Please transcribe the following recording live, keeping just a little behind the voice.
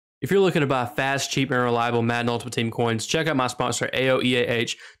If you're looking to buy fast, cheap, and reliable Madden Ultimate Team coins, check out my sponsor,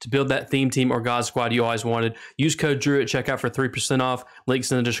 AOEAH, to build that theme team or God Squad you always wanted. Use code DREW at checkout for 3% off.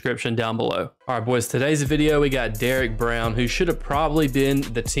 Links in the description down below. All right, boys, today's video, we got Derrick Brown, who should have probably been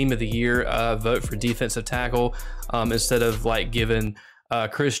the Team of the Year vote for defensive tackle instead of like giving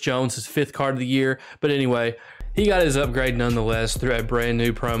Chris Jones his 5th card of the year. But anyway, he got his upgrade nonetheless through a brand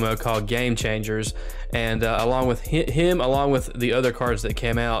new promo called Game Changers. And along with along with the other cards that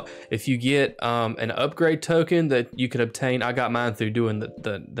came out, if you get an upgrade token that you can obtain, I got mine through doing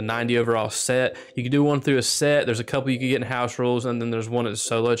the 90 overall set. You can do one through a set. There's a couple you can get in house rules, and then there's one at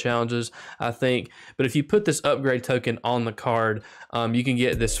solo challenges, I think. But if you put this upgrade token on the card, you can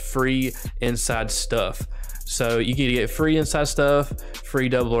get this free inside stuff. So you can get free inside stuff, free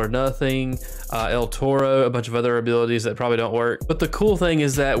double or nothing, El Toro, a bunch of other abilities that probably don't work. But the cool thing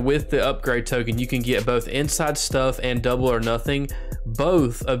is that with the upgrade token, you can get both inside stuff and double or nothing,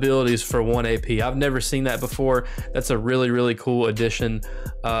 both abilities for 1 AP. I've never seen that before. That's a really, really cool addition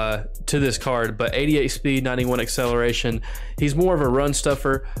to this card. But 88 speed, 91 acceleration. He's more of a run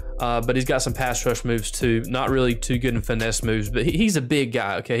stuffer, but he's got some pass rush moves too. Not really too good in finesse moves, but he's a big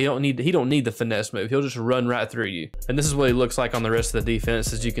guy. Okay, he don't need the finesse move. He'll just run right through you. And this is what he looks like on the rest of the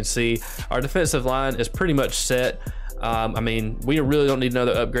defense. As you can see, our defensive line is pretty much set. I mean, we really don't need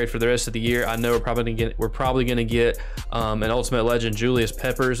another upgrade for the rest of the year. I know we're probably gonna get an Ultimate Legend Julius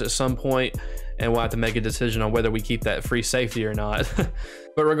Peppers at some point, and we'll have to make a decision on whether we keep that free safety or not.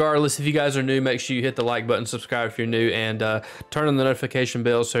 But regardless, if you guys are new, make sure you hit the like button, subscribe if you're new, and turn on the notification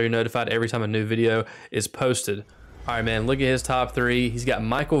bell so you're notified every time a new video is posted. All right, man, look at his top 3. He's got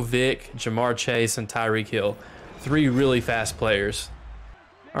Michael Vick, Jamar Chase, and Tyreek Hill. 3 really fast players.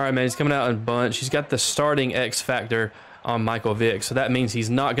 All right, man, he's coming out in bunch. He's got the starting X factor on Michael Vick, so that means he's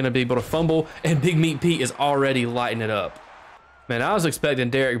not going to be able to fumble, and Big Meat Pete is already lighting it up. Man, I was expecting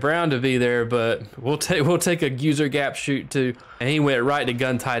Derrick Brown to be there, but we'll take a user gap shoot too. And he went right to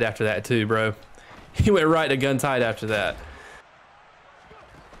gun tight after that too, bro. He went right to gun tight after that.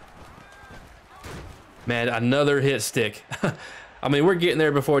 Man, another hit stick. I mean, we're getting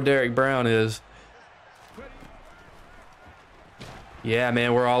there before Derrick Brown is. Yeah,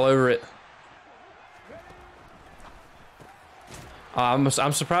 man, we're all over it. I'm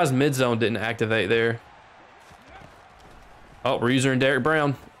surprised mid zone didn't activate there. Oh, we're using Derrick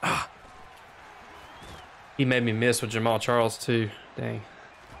Brown. Ah. He made me miss with Jamal Charles too. Dang.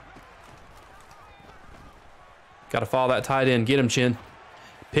 Got to follow that tight end. Get him, Chin.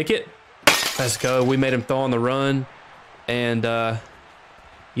 Pick it. Let's go. We made him throw on the run. And yeah,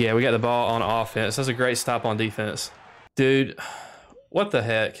 we got the ball on offense. That's a great stop on defense. Dude, what the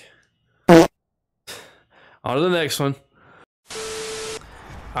heck? On to the next one.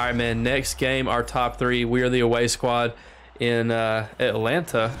 All right, man. Next game, our top 3. We are the away squad in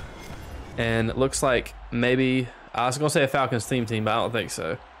Atlanta, and it looks like maybe I was gonna say a Falcons team, but I don't think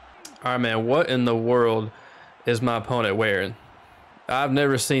so. All right, man, what in the world is my opponent wearing? I've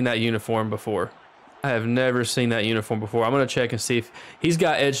never seen that uniform before. I have never seen that uniform before. I'm gonna check and see if he's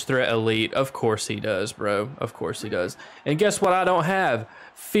got edge threat elite. Of course he does, bro. Of course he does. And guess what? I don't have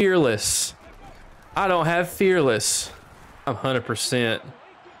fearless. I don't have fearless. I'm 100%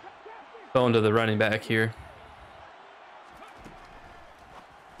 going to the running back here.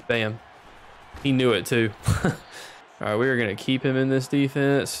 Bam. He knew it too. All right, we're going to keep him in this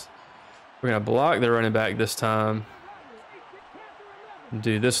defense. We're going to block the running back this time.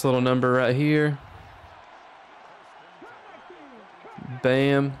 Do this little number right here.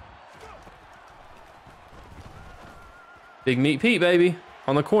 Bam. Big Meat Pete, baby,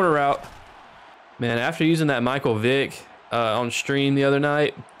 on the corner route. Man, after using that Michael Vick on stream the other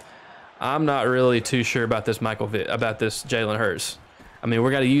night, I'm not really too sure about this Michael Vick, about this Jalen Hurts. I mean,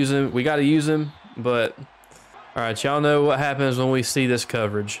 we got to use him. We got to use him, but all right, y'all know what happens when we see this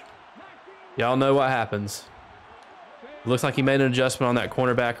coverage. Y'all know what happens. Looks like he made an adjustment on that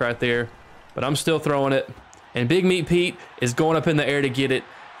cornerback right there, but I'm still throwing it. And Big Meat Pete is going up in the air to get it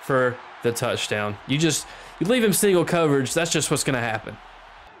for the touchdown. You leave him single coverage. That's just what's going to happen.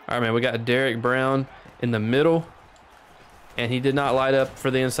 All right, man, we got Derrick Brown in the middle, and he did not light up for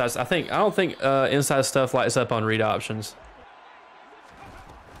the inside. I don't think inside stuff lights up on read options.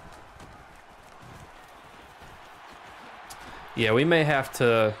 Yeah, we may have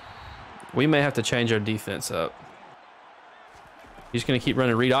to change our defense up. He's going to keep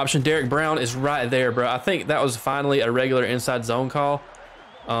running read option. Derrick Brown is right there, bro. I think that was finally a regular inside zone call.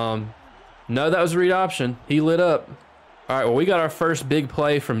 No, that was read option. He lit up. All right, well, we got our first big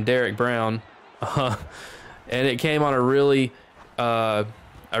play from Derrick Brown. And it came on a really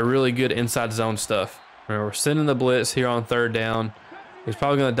good inside zone stuff. Remember, we're sending the blitz here on 3rd down. He's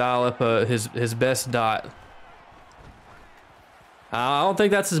probably going to dial up his best dot. I don't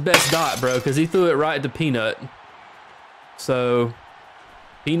think that's his best dot, bro, because he threw it right to Peanut. So,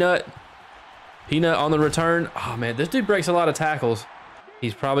 Peanut on the return. Oh, man, this dude breaks a lot of tackles.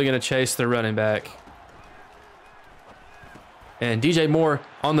 He's probably going to chase the running back. And DJ Moore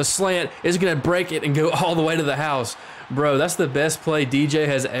on the slant is going to break it and go all the way to the house. Bro, that's the best play DJ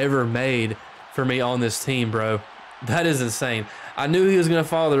has ever made for me on this team, bro. That is insane. I knew he was going to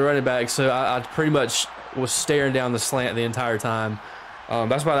follow the running back, so I pretty much was staring down the slant the entire time.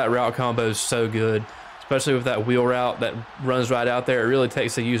 That's why that route combo is so good, especially with that wheel route that runs right out there. It really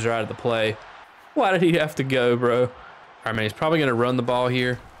takes the user out of the play. Why did he have to go, bro? All right, man, he's probably going to run the ball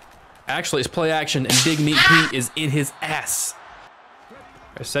here. Actually, it's play action, and Big Meat Pete is in his ass. All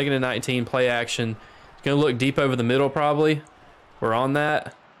right, 2nd and 19, play action. He's going to look deep over the middle, probably. We're on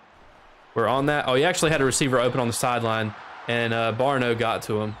that. We're on that. Oh, he actually had a receiver open on the sideline, and Barno got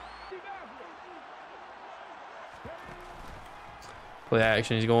to him. Play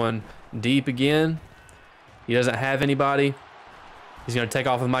action. He's going deep again. He doesn't have anybody. He's going to take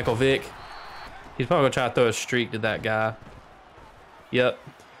off with Michael Vick. He's probably going to try to throw a streak to that guy. Yep.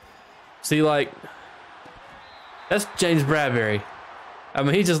 See, like, that's James Bradbury. I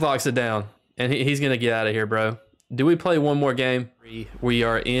mean, he just locks it down, and he's going to get out of here, bro. Do we play one more game? We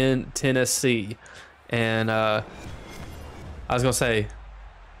are in Tennessee, and I was going to say,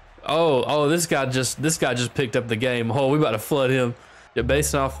 oh, this guy just picked up the game. Oh, we about to flood him. Yeah,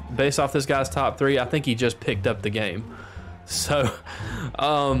 based off this guy's top 3, I think he just picked up the game. So,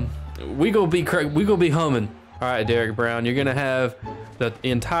 we gonna be humming. All right, Derrick Brown, you're gonna have the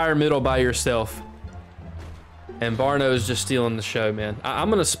entire middle by yourself, and Barno's just stealing the show, man. I'm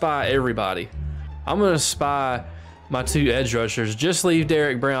gonna spy everybody. I'm gonna spy my 2 edge rushers. Just leave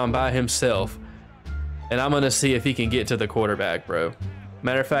Derrick Brown by himself, and I'm gonna see if he can get to the quarterback, bro.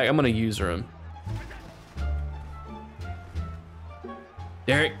 Matter of fact, I'm gonna user him.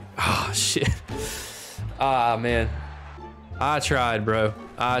 Derrick, oh shit. Ah, man. I tried, bro.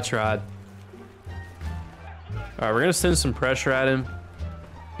 I tried. All right, we're gonna send some pressure at him.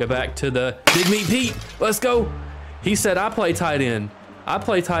 Go back to the Big Meat Pete. Let's go. He said, I play tight end. I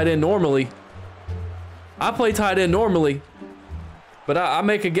play tight end normally. I play tight end normally. But I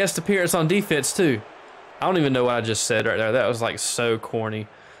make a guest appearance on defense too. I don't even know what I just said right there. That was like so corny.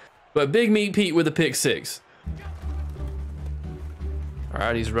 But Big Meat Pete with a pick 6. All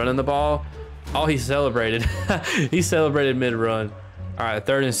right, he's running the ball. Oh, he celebrated. He celebrated mid-run. All right,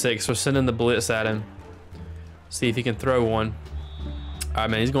 3rd and 6. We're sending the blitz at him. See if he can throw one. All right,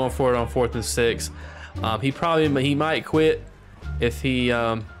 man, he's going for it on 4th and 6. He might quit if he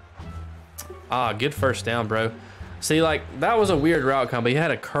good first down, bro. See, like, that was a weird route combo. He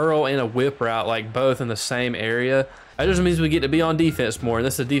had a curl and a whip route, like, both in the same area. That just means we get to be on defense more, and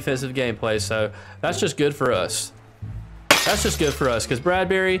this is a defensive gameplay, so that's just good for us. That's just good for us, because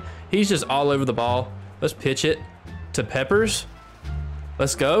Bradbury, he's just all over the ball. Let's pitch it to Peppers.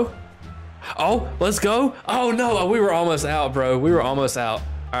 Let's go. Oh, let's go. Oh, no, we were almost out, bro. We were almost out.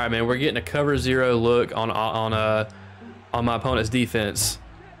 All right, man, we're getting a cover 0 look on my opponent's defense.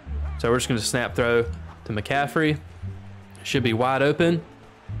 So we're just going to snap throw to McCaffrey. Should be wide open.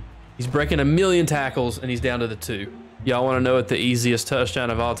 He's breaking a million tackles, and he's down to the 2. Y'all want to know what the easiest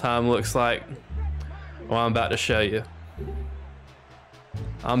touchdown of all time looks like? Well, I'm about to show you.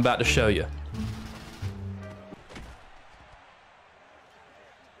 I'm about to show you.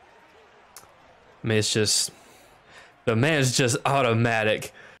 I mean, it's just, the man's just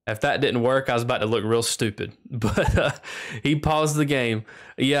automatic. If that didn't work, I was about to look real stupid. But he paused the game.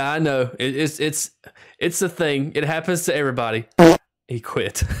 Yeah, I know. It's a thing. It happens to everybody. He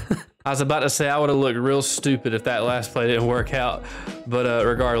quit. I was about to say I would have looked real stupid if that last play didn't work out. But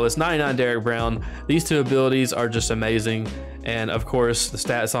regardless, 99 Derrick Brown. These 2 abilities are just amazing. And of course, the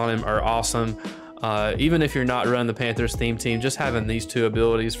stats on him are awesome. Even if you're not running the Panthers theme team, just having these 2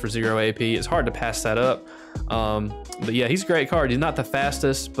 abilities for 0 AP, it's hard to pass that up. But yeah, he's a great card. He's not the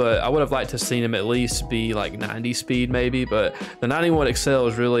fastest, but I would have liked to have seen him at least be like 90 speed maybe. But the 91 Excel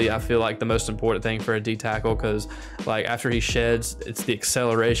is really, I feel like, the most important thing for a D tackle, because like after he sheds, it's the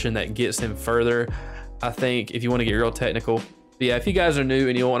acceleration that gets him further. I think if you want to get real technical. But yeah, if you guys are new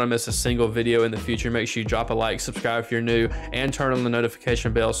and you don't want to miss a single video in the future, make sure you drop a like, subscribe if you're new, and turn on the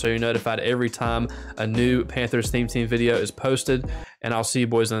notification bell so you're notified every time a new Panthers theme team video is posted. And I'll see you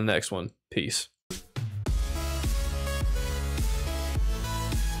boys in the next one. Peace.